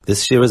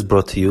This year is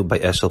brought to you by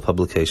Eshel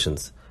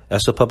Publications.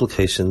 Eshel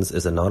Publications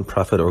is a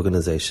non-profit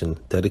organization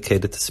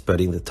dedicated to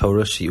spreading the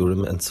Torah,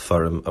 Shiurim, and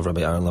Sefarim of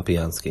Rabbi Aaron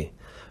Lopiansky.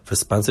 For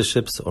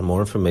sponsorships or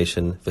more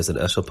information, visit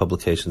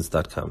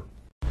eshelpublications.com.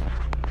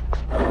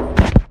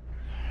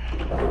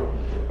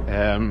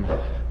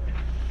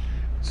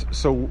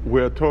 So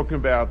we're talking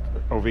about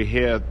over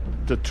here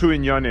the two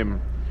inyanim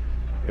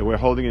we're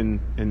holding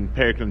in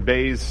Perek and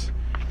Beis.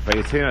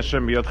 Vayetzein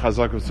Hashem b'yod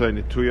chazak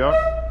v'tzoi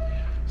netuya.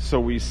 So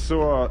we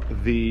saw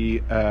the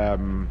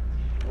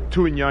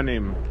two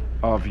inyanim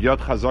of Yod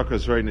Chazak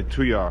V'tzoi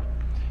Netuya,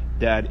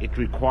 that it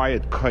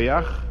required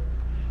koyach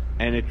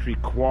and it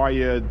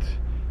required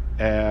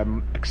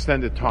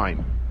extended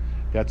time.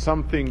 That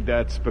something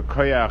that's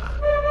b'koyach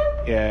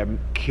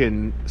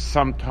can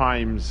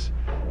sometimes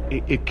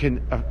it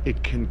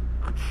can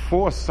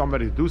force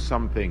somebody to do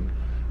something,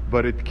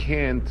 but it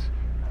can't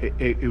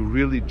it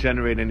really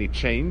generate any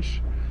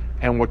change.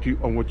 And what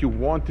you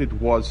wanted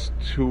was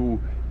to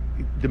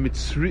the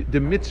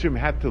Mitzrim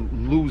had to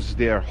lose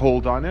their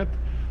hold on it,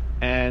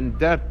 and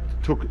that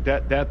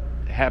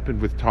happened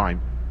with time.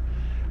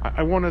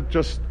 I want to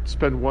just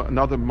spend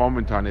another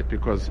moment on it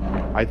because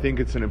I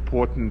think it's an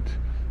important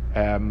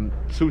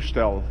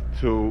zustel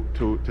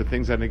to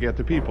things that they get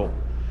to people.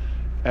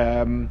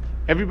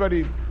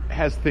 Everybody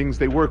has things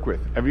they work with,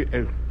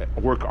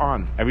 work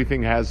on.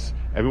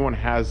 Everyone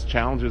has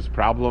challenges,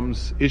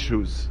 problems,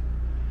 issues.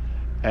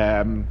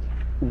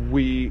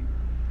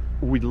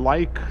 We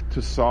like to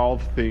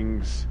solve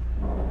things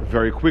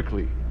very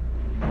quickly.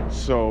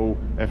 So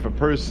if a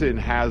person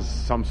has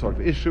some sort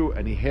of issue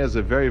and he has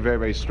a very, very,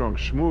 very strong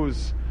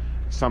shmooze,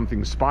 something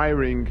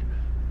inspiring,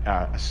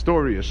 a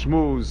story, a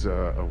shmooze,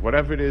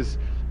 whatever it is,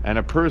 and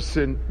a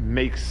person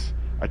makes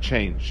a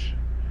change,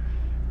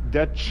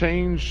 that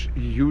change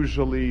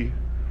usually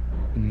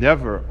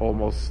never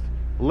almost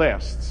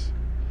lasts.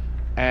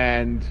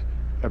 And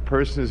a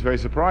person is very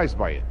surprised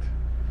by it.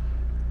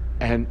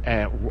 And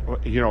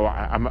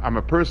I'm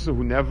a person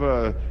who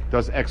never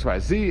does X, Y,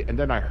 Z, and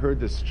then I heard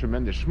this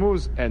tremendous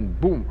shmooze, and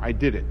boom, I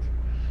did it.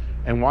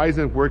 And why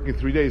isn't it working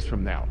 3 days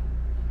from now?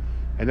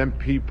 And then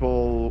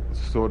people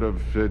sort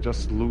of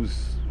just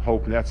lose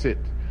hope, and that's it.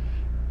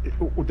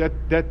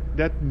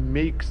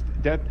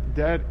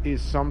 That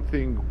is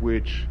something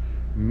which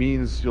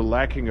means you're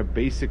lacking a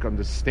basic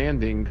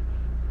understanding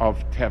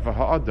of Teva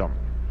Ha'adam.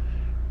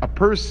 A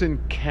person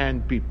can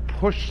be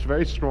pushed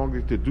very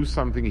strongly to do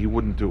something he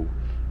wouldn't do.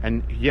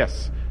 And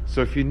yes,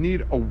 so if you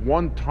need a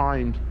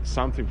one-time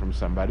something from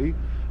somebody,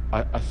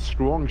 a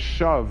strong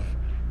shove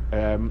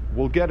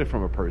will get it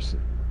from a person.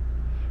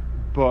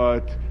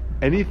 But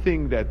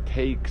anything that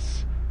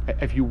takes,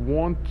 if you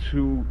want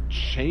to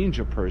change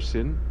a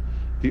person,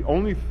 the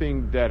only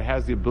thing that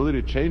has the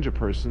ability to change a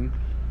person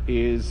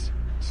is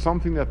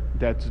something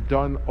that's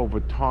done over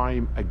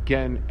time,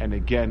 again and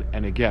again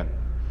and again.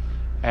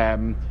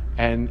 And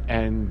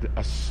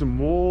a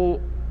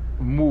small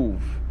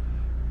move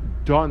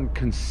done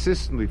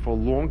consistently for a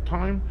long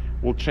time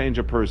will change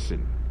a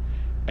person.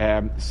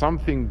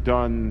 Something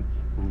done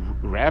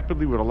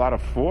rapidly with a lot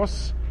of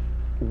force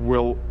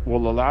will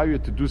allow you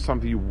to do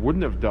something you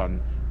wouldn't have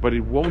done, but it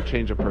won't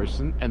change a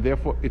person, and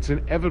therefore it's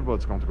inevitable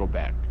it's going to go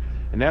back.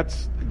 And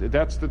that's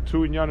the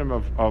two inyanim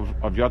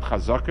of Yod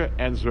Chazaka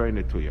and V'tzoi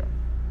Netuya.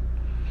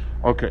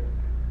 Okay.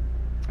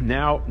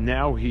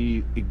 Now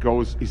he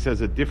says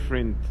a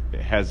different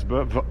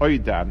hezbollah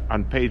v'oida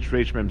on page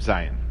Reish Mem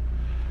Zayin.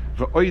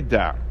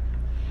 V'oida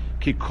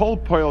ki kol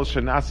poil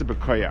shenase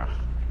b'koyach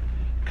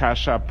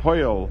kasha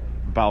poil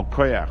bal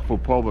koyach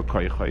v'pol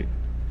b'koychoi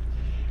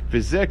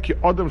v'zeh ki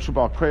odom shu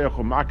bal koyach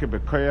u'make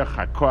b'koyach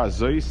hako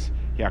azois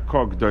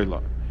yako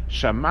gdoila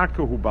shamake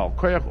hu bal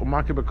koyach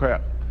u'make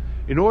b'koyach.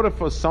 In order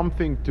for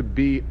something to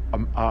be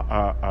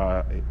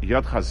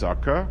Yod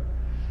Chazaka,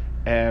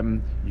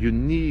 you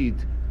need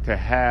to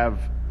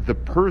have the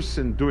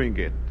person doing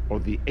it or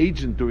the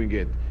agent doing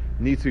it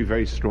needs to be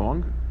very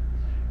strong,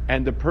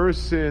 and the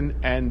person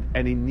and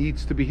he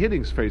needs to be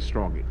hitting very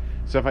strongly.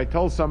 So if I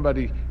tell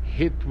somebody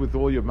hit with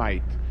all your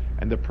might,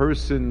 and the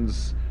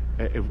person's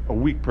a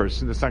weak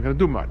person, that's not going to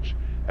do much.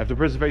 If the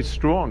person's very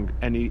strong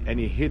and he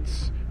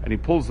hits and he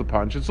pulls the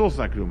punch, it's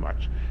also not going to do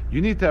much.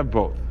 You need to have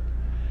both.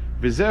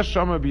 V'zeh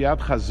shama b'yad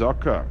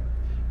chazaka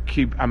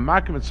ki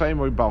amak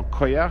mitzayim bal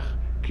koyach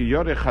ki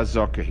yore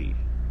chazaka hi.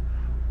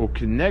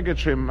 וכנגד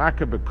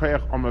שמכה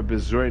בכוח עומד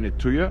בזרוע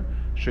נטויה,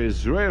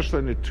 שזרוע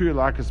שלו נטויה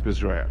להקס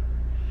בזרוע.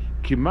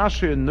 כי מה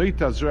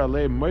שנוית הזרוע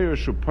עליהם מויר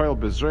שהוא פועל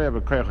בזרוע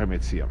בכוח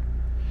המציאים.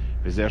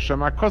 וזה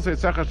שהמכות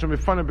יצח אשר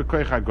מפונה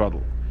בכוח הגודל.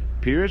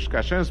 פירש,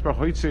 כאשר נספח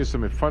הויצא יסו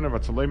מפונה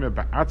וצלומה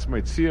בעצמו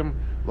יציאים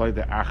לא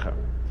ידע אחר.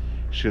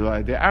 שלא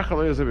ידע אחר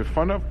לא יזה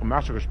מפונה,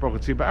 ומה שכשפוך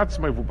יציאים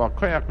בעצמו יבוא בר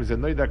כוח, מזה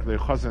נוידק לא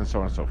יחוזן, and so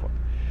on and so forth.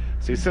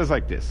 So he says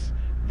like this,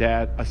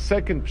 that a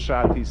second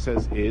pshat he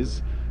says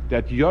is,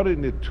 that Yod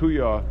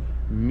Netuya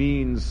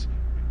means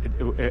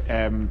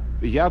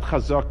Yad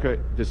Chazaka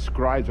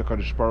describes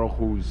HaKadosh Baruch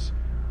Hu's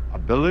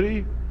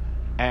ability,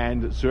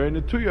 and V'tzoi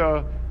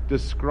Netuya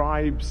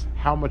describes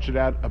how much of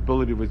that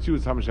ability was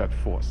used, how much of that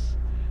force.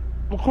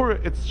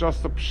 it's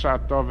just a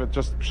pshat of it,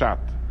 just pshat.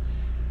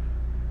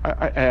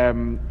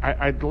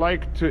 I'd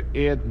like to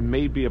add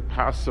maybe a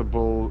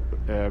possible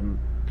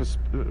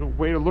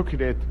way to look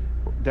at it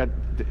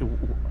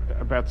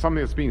about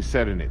something that's being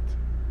said in it.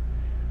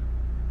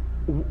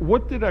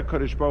 What did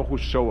HaKadosh Baruch Hu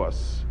show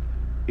us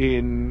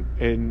in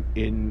the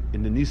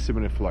Nisim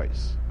and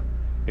Eflois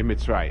in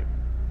Mitzrayim?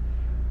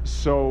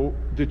 So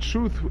the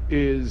truth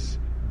is,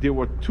 there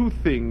were two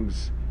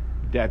things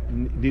that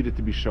needed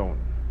to be shown.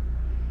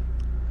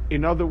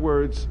 In other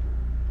words,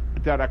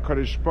 that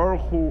HaKadosh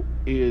Baruch Hu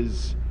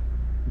is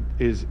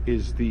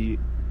the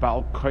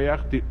Baal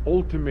Koyach, the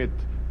ultimate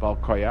Baal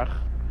Koyach.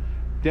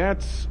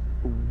 That's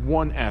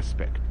one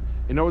aspect.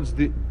 In other words,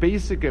 the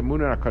basic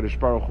emunah HaKadosh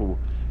Baruch Hu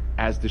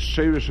as the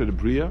Sheirish of the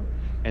Bria,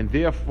 and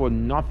therefore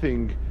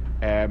nothing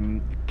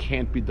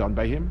can't be done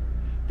by him.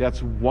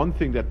 That's one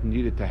thing that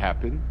needed to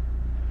happen.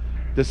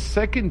 The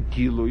second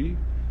Gilui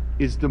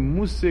is the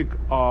musik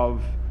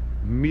of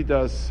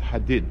Midas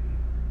Hadin.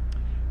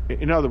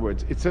 In other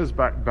words, it says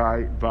by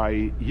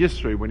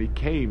Yisro when he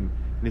came,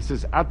 and he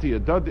says, "Ati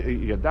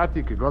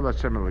yadati kegod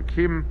Hashem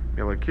Elokim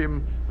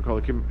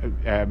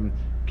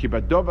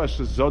kibadova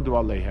shezodu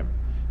alehem."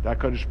 That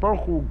HaKadosh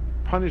Baruch Hu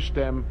punished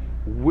them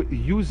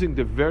using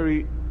the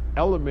very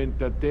element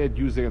that they had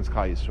used against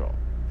Klal Yisrael.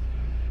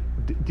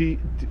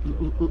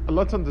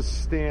 Let's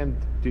understand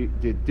the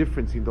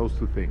difference in those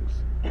two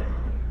things.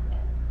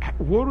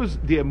 What was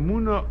the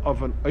emunah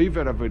of an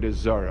Over Avodah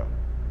Zarah?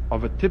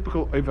 Of a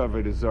typical Over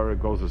Avodah Zarah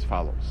goes as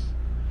follows.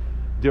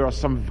 There are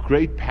some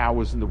great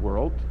powers in the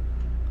world.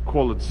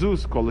 Call it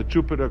Zeus, call it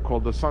Jupiter, call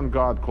it the sun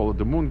god, call it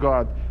the moon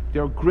god.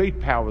 There are great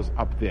powers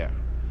up there.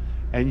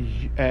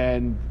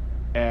 And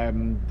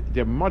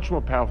they're much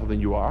more powerful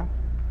than you are.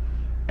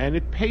 And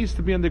it pays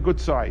to be on the good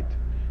side.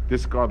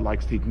 This god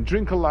likes to eat and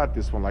drink a lot.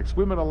 This one likes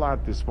women a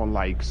lot. This one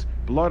likes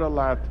blood a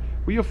lot.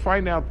 Well, you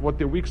find out what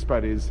their weak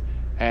spot is,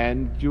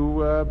 and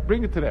you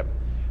bring it to them.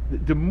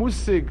 The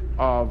musig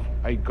of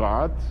a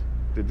god,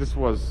 that this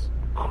was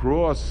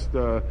across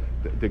the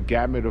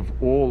gamut of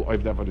all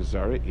of the Avodah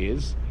Zarah,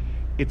 is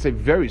it's a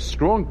very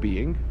strong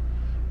being,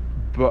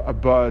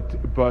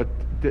 but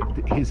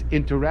his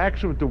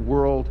interaction with the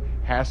world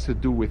has to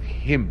do with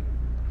him.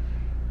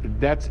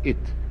 That's it.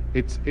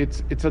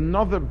 It's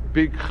another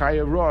big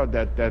chayara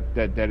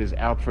that is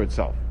out for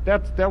itself.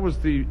 That was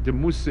the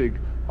musig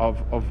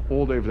of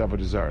all the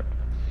Avodah Zarah.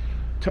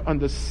 To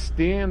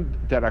understand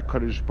that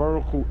HaKadosh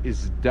Baruch Hu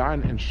is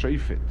dan and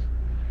shofet,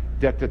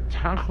 that the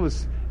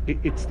tachlis,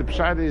 it's the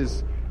pshat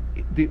is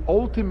the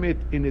ultimate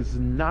in his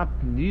not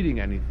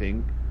needing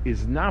anything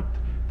is not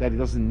that he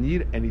doesn't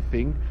need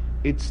anything.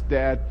 It's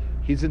that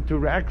his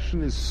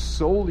interaction is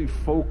solely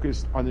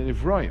focused on an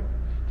Ivraim.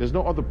 There's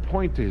no other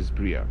point to his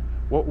bria.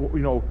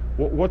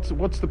 What's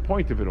the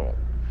point of it all?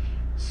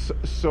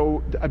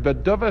 So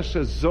Badavar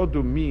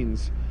Shezodu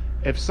means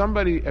if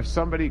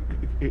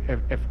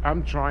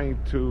I'm trying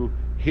to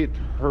hit,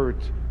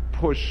 hurt,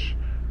 push,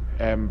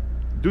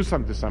 do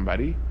something to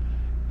somebody,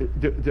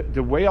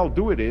 the way I'll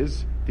do it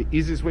is the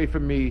easiest way for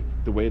me,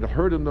 the way to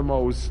hurt him the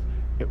most,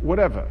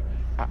 whatever.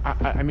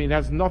 I mean, it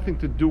has nothing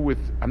to do with.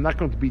 I'm not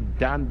going to be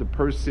dan the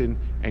person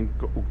and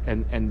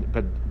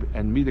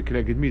mida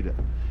keneged mida.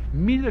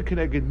 Mida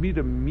keneged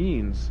mida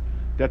means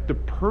that the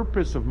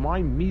purpose of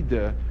my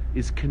mida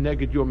is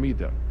keneged your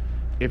mida.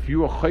 If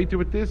you are chayte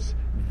with this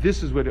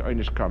is where the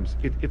einish comes.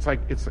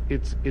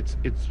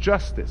 It's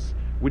justice,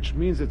 which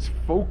means it's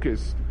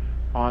focused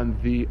on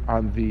the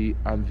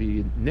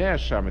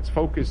ne'asham. It's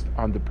focused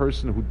on the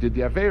person who did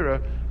the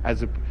avera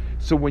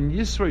So when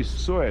Yisro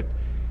saw it,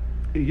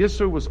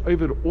 Yisro was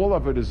over all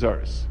Avodah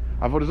Zarahs.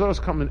 Avodah Zarahs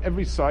come in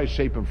every size,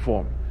 shape, and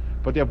form,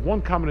 but they have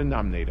one common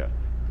denominator.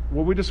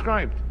 What we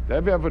described, that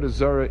every Avodah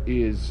Zarah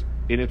is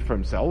in it for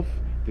himself.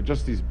 They're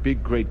just these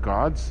big, great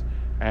gods,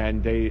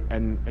 and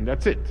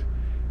that's it.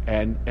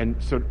 And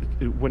so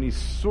when he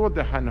saw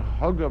the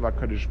Hanhaga of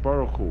HaKadosh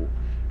Baruch Hu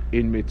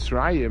in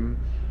Mitzrayim,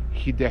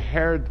 he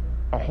heard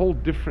a whole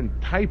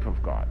different type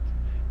of God,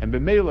 and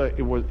b'meila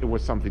it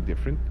was something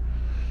different.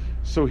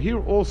 So here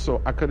also,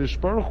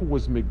 HaKadosh Baruch Hu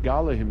was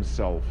megala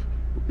himself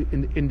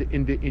in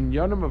the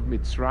Inyanim of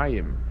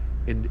Mitzrayim,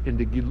 in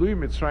the Gilui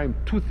Mitzrayim.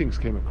 Two things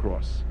came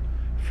across.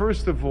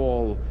 First of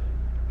all,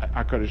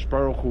 HaKadosh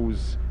Baruch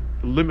Hu's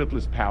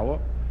limitless power,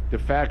 the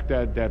fact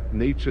that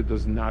nature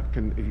does not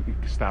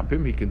stop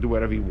him, he can do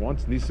whatever he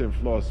wants, nisa and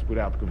flaws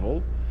without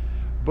gavul,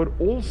 but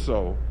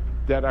also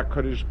that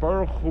HaKadosh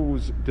Baruch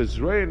Hu's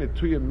Dezrei and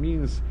Etuya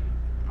means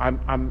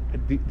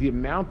the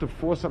amount of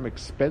force I'm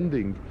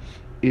expending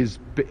is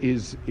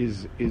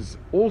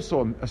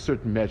also a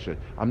certain measure.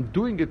 I'm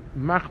doing it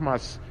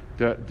machmas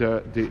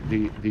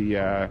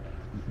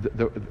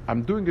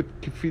I'm doing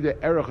it kifi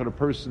the erech of the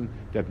person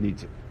that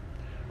needs it.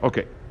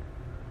 Okay,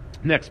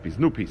 next piece,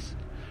 new piece.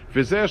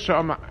 V'zeh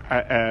sham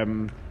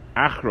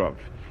achrov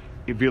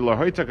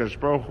v'lahoyt HaKadosh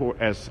Baruch Hu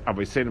as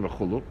avoseinu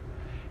v'chulu.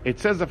 It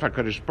says if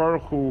HaKadosh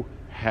Baruch Hu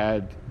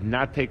had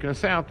not taken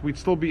us out, we'd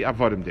still be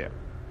avodim there.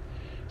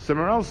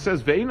 Somewhere else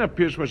says ve'ina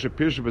pirsh moshe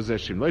pirsh b'zeh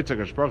shim loyt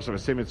HaKadosh Baruch Hu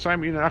v'sei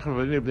mitzrayim ina achrov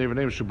v'nei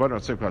b'nei shubon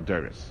v'tzei kol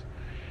adoris.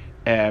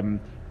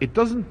 It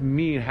doesn't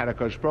mean had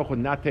HaKadosh Baruch Hu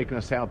not taken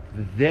us out,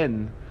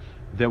 then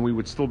we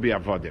would still be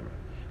avodim.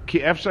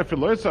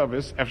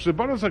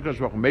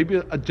 Maybe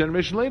a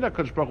generation later,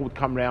 HaKadosh Baruch Hu would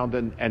come around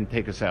and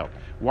take us out.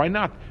 Why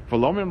not? That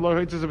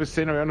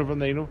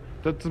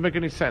doesn't make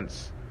any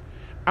sense.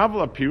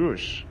 Avla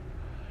pirush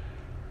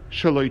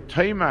shaloi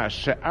teima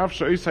she'af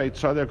she'isai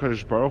tzadeh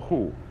HaKadosh Baruch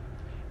Hu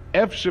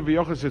ef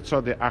she'v'yochas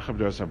tzadeh achav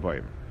d'os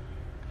habayim.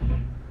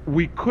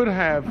 We could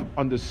have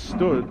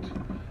understood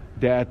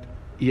that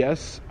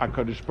yes,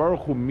 HaKadosh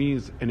Baruch Hu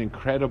means an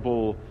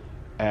incredible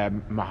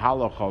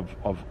mahalach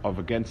of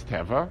against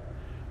Teva,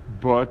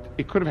 but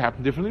it could have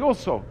happened differently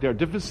also. There are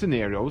different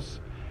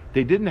scenarios.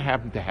 They didn't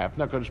happen to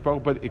happen, HaKadosh Baruch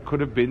Hu, but it could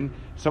have been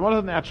some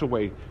other natural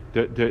way.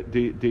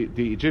 The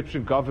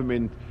Egyptian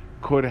government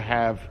could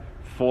have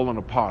fallen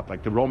apart,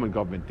 like the Roman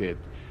government did.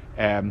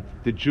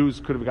 The Jews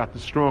could have gotten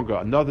stronger.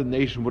 Another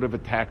nation would have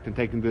attacked and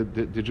taken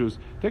the Jews.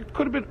 There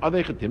could have been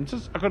other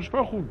chetimtzes. HaKadosh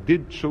Baruch Hu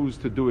did choose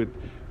to do it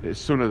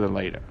sooner than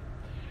later.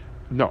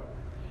 No.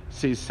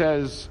 So he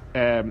says,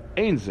 Ein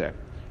zeh,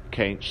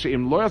 okay,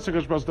 she'im lo yaseh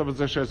HaKadosh Baruch Hu davar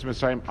zeh she'es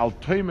Mesayim, al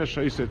toime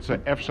she'iseh tzeh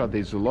efsha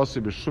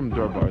deizulose b'shum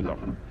dor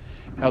ba'olam.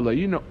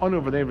 Eloyinu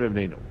onu v'nei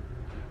v'nei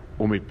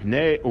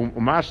umipnei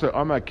umashle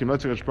oma kim lo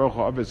yaseh HaKadosh Baruch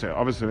Hu obviously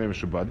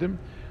meshubadim.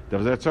 So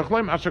he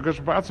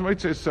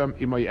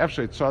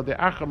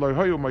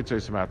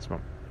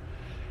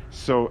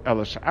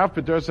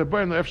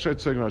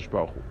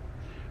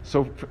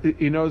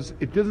knows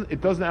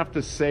it doesn't have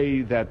to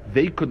say that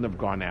they couldn't have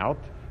gone out,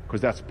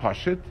 because that's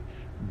pashit,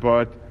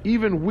 but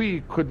even we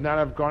could not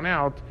have gone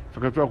out if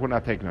HaKadosh Baruch Hu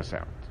not taking us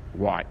out.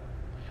 Why?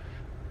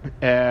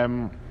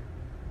 V'kach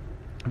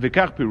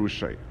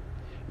pirushay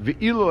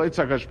v'ilo etz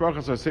HaKadosh Baruch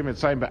Hu sasem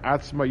etzayim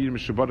ba'atzma yir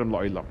mishubadim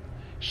lo'ilam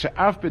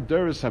she'af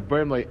b'deres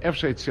habayim lo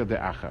efshe etzir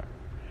de'acha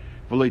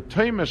v'lo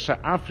toime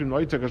she'afrim lo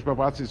etz HaKadosh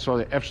Baruch Hu atzit so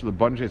efshe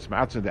lebonje etz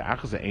ma'atzir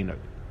de'acha ze einod.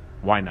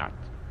 Why not?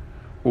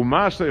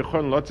 U'ma shlo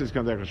yichon lotzis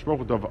kan HaKadosh Baruch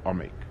Hu dov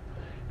omek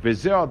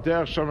v'zeh al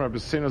derech shomer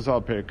b'sena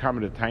zal Perek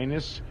kamer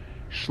detainis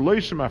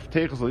shloisha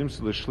maftech zal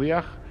imsu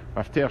l'shliach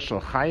maftech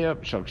shel chaya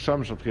shel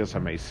gsham shel tchias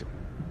hamesim.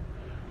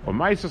 So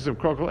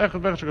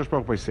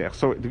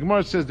the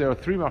Gemara says there are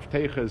three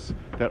mafteches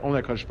that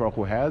only HaKadosh Baruch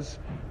Hu has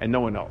and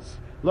no one else.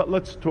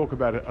 Let's talk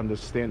about it,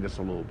 understand this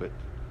a little bit.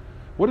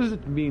 What does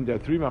it mean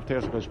that three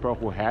mafteches HaKadosh Baruch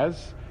Hu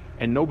has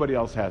and nobody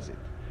else has it?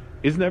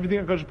 Isn't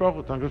everything HaKadosh Baruch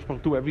Hu? HaKadosh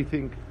Baruch Hu do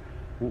everything?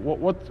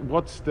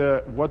 What's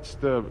the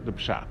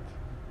pshat?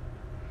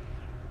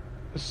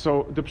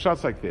 So the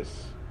pshat's like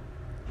this.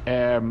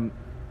 HaKadosh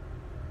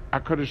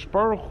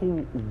Baruch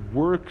Hu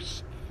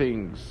works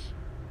things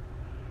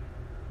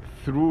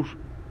through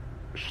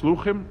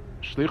shluchim,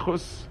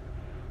 shlichus.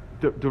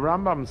 The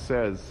Rambam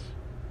says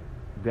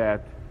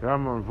that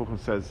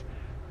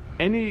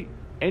any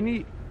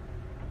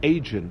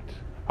agent,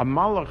 a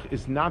malach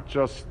is not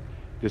just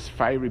this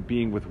fiery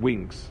being with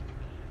wings.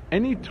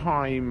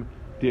 Anytime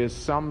there's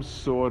some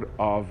sort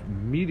of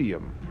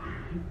medium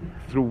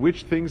through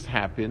which things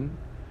happen,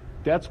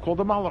 that's called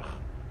a malach.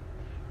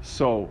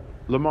 So,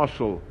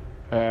 lemashal,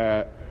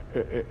 a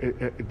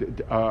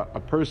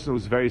person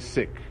who's very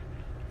sick,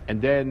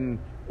 and then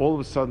all of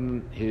a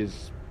sudden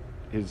his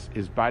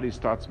body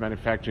starts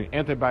manufacturing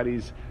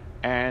antibodies,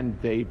 and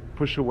they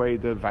push away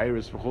the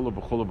virus. That's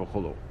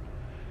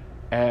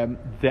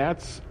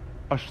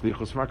a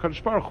shlichus from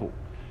HaKadosh Baruch Hu.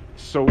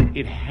 So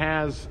it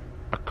has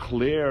a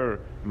clear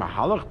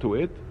mahalach to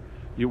it.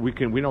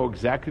 We know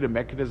exactly the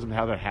mechanism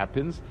how that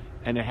happens,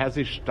 and it has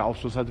a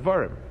shtalshus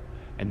hadvarim,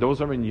 and those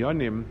are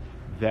inyanim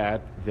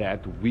that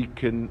we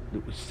can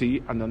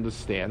see and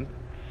understand.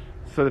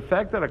 So the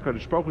fact that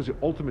HaKadosh Baruch Hu is the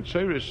ultimate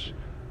shirish,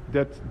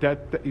 that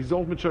is the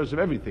ultimate shirish of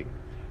everything.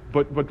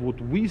 But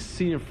what we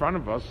see in front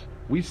of us,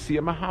 we see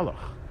a mahalach.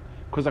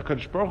 Because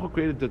HaKadosh Baruch Hu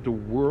created that the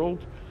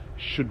world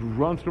should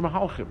run through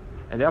mahalchim.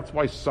 And that's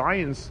why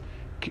science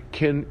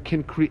can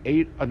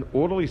create an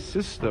orderly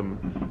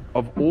system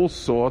of all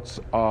sorts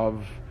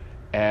of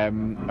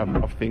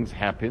things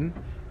happen,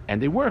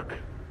 and they work.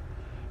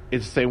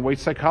 It's the same way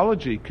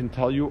psychology can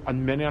tell you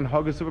on many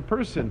anhagas of a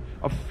person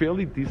a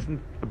fairly decent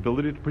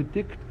ability to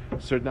predict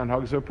certain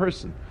anhagas of a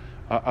person.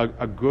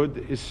 A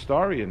good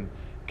historian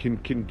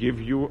can give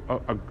you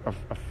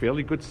a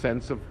fairly good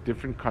sense of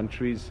different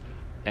countries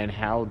and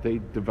how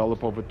they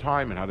develop over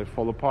time and how they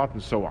fall apart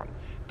and so on.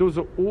 Those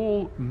are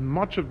all,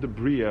 much of the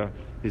Bria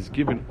is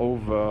given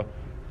over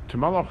to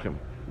Malachim,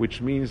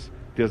 which means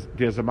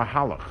there's a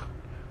mahalach,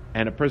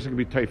 and a person can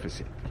be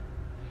teifesit.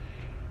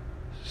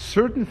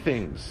 Certain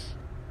things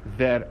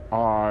that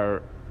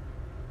are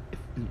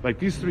like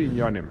these three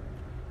inyanim,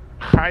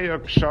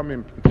 Chayok,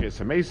 Shamim,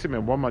 Chesamesim,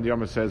 and one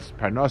Madhyama says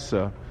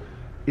Parnasa,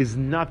 is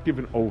not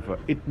given over.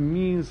 It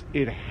means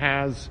it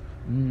has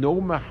no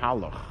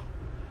mahalach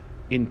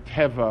in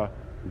Teva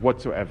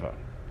whatsoever.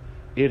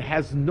 It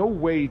has no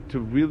way to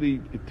really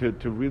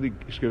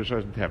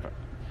shkir in Teva.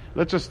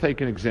 Let's just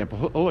take an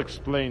example. He'll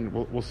explain.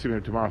 We'll see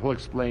him tomorrow. He'll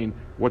explain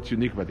what's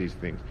unique about these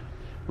things.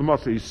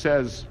 He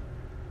says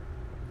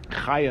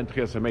Chaya and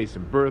Tchias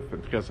HaMesim, birth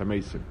and Tchias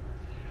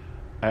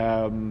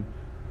HaMesim.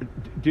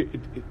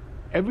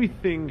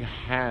 everything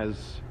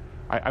has.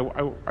 I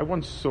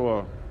once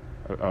saw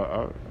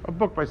a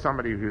book by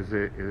somebody who's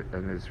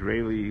an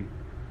Israeli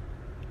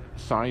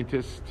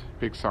scientist,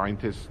 big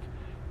scientist,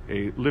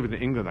 lived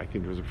in England. I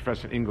think he was a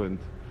professor in England.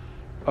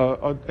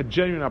 A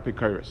genuine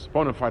apikoros,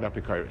 bona fide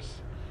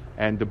apikoros,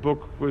 and the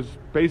book was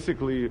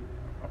basically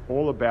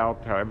all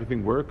about how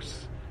everything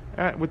works,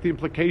 with the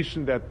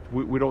implication that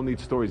we don't need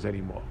stories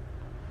anymore.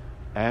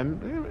 And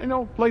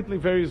blatantly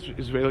very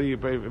Israeli,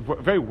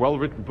 very well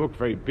written book,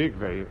 very big,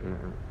 very.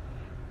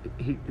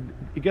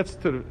 He gets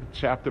to the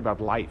chapter about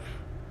life.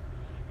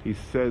 He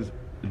says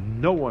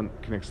no one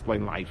can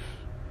explain life.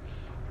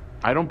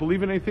 I don't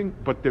believe in anything,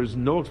 but there's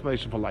no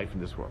explanation for life in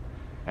this world.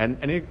 And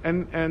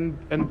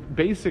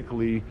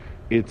basically,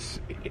 it's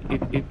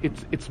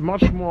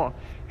much more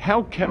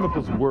how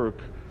chemicals work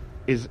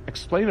is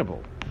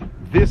explainable.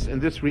 This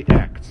and this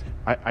reacts.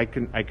 I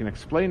can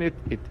explain it.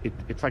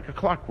 It's like a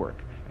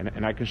clockwork,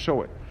 and I can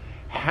show it.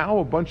 How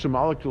a bunch of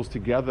molecules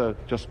together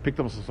just pick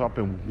themselves up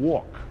and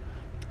walk.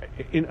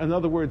 In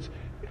other words,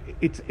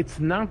 it's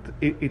not.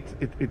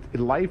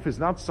 Life is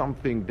not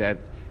something that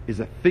is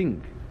a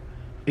thing.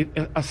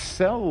 A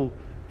cell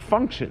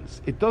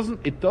functions. It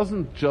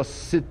doesn't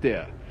just sit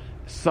there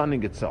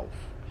sunning itself.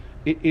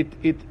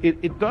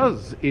 It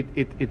does.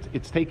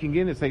 It's taking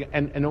in. It's taking,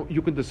 and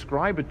you can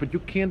describe it, but you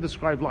can't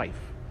describe life.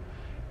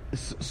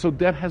 So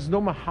that has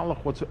no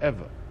mahalach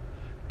whatsoever.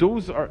 They're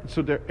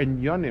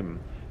inyanim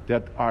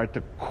that are at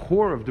the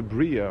core of the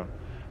bria.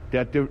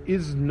 That there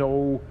is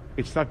no.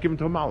 It's not given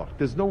to a malach.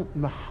 There's no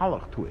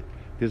mahalach to it.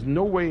 There's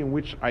no way in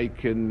which I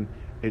can.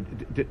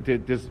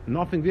 There's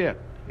nothing there.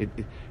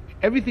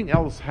 Everything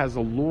else has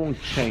a long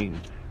chain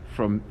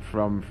from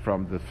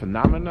the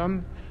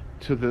phenomenon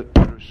to the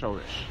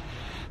shorish,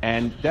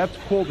 and that's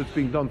called it's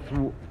being done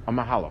through a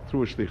mahalach,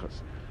 through a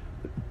shlichus.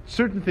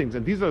 Certain things,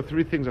 and these are the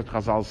three things that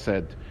Chazal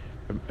said.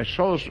 These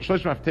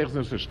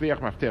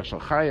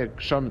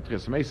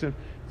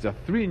are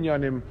three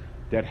inyanim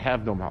that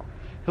have no mahalach.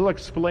 He'll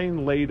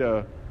explain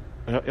later.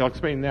 He'll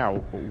explain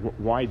now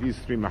why these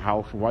three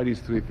mahalach, why these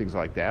three things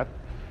like that.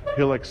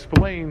 He'll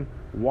explain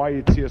why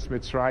Yetzias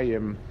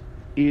Mitzrayim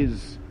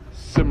is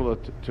similar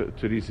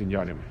to these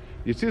inyanim.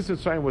 Yetzias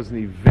Mitzrayim was an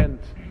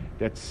event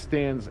that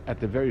stands at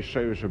the very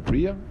shayrish of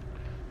Bria,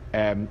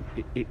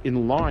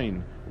 in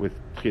line with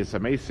Tchias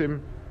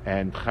HaMesim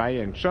and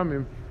Chaya and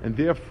Shamim, and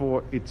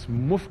therefore it's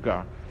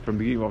mufka from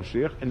the beginning of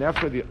Shliach. And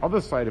therefore the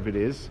other side of it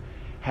is,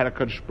 had a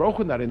Kadosh Baruch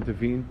Hu not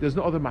intervened, there's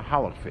no other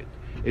mahalach fit.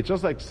 It's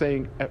just like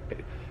saying,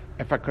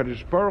 if a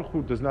Kadosh Baruch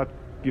Hu does not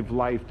give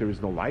life, there is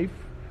no life.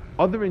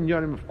 Other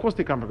inyanim, of course,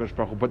 they come from Kadosh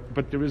Baruch Hu,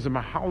 but there is a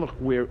mahalach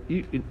where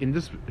in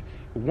this,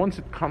 once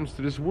it comes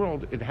to this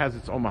world, it has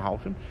its own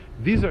mahalachim.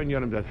 These are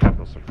inyanim that have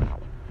no such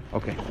mahalach.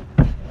 Okay.